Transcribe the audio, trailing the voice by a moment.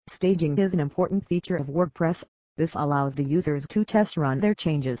Staging is an important feature of WordPress. This allows the users to test run their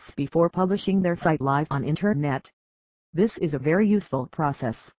changes before publishing their site live on internet. This is a very useful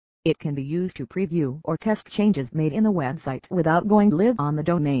process. It can be used to preview or test changes made in the website without going live on the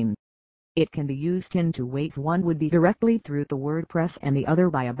domain. It can be used in two ways. One would be directly through the WordPress and the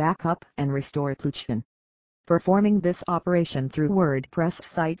other by a backup and restore function. Performing this operation through WordPress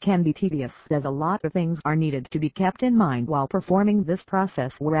site can be tedious as a lot of things are needed to be kept in mind while performing this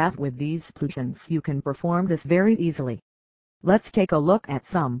process, whereas with these plugins you can perform this very easily. Let's take a look at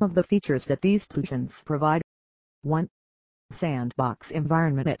some of the features that these plugins provide. 1. Sandbox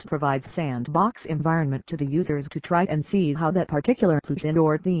environment. It provides sandbox environment to the users to try and see how that particular plugin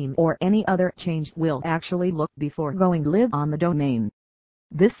or theme or any other change will actually look before going live on the domain.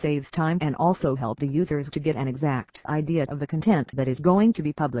 This saves time and also helps the users to get an exact idea of the content that is going to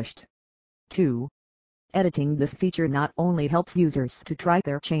be published. 2. Editing. This feature not only helps users to try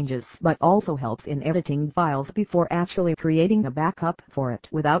their changes but also helps in editing files before actually creating a backup for it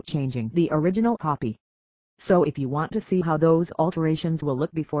without changing the original copy. So if you want to see how those alterations will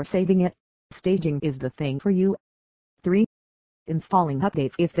look before saving it, staging is the thing for you. 3. Installing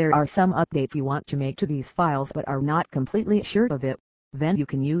updates. If there are some updates you want to make to these files but are not completely sure of it, then you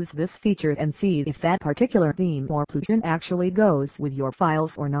can use this feature and see if that particular theme or plugin actually goes with your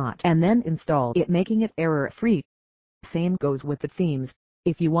files or not, and then install it, making it error-free. Same goes with the themes.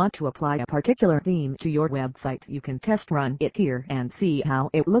 If you want to apply a particular theme to your website, you can test run it here and see how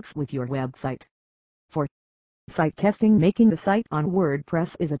it looks with your website. 4. Site testing. Making the site on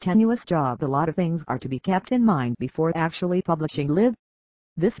WordPress is a tenuous job. A lot of things are to be kept in mind before actually publishing live.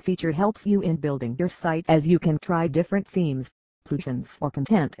 This feature helps you in building your site, as you can try different themes, plugins or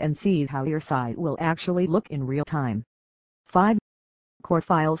content and see how your site will actually look in real time. 5. Core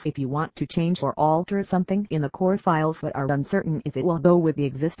files. If you want to change or alter something in the core files but are uncertain if it will go with the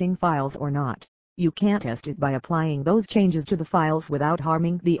existing files or not, you can test it by applying those changes to the files without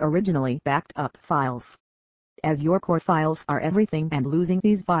harming the originally backed up files. As your core files are everything, and losing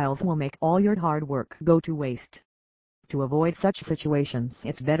these files will make all your hard work go to waste. To avoid such situations,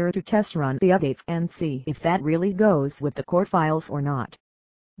 it's better to test run the updates and see if that really goes with the core files or not.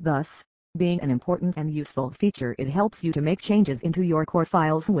 Thus, being an important and useful feature, it helps you to make changes into your core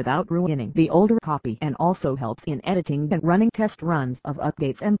files without ruining the older copy, and also helps in editing and running test runs of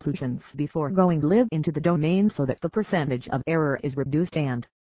updates and plugins before going live into the domain so that the percentage of error is reduced and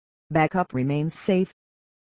backup remains safe.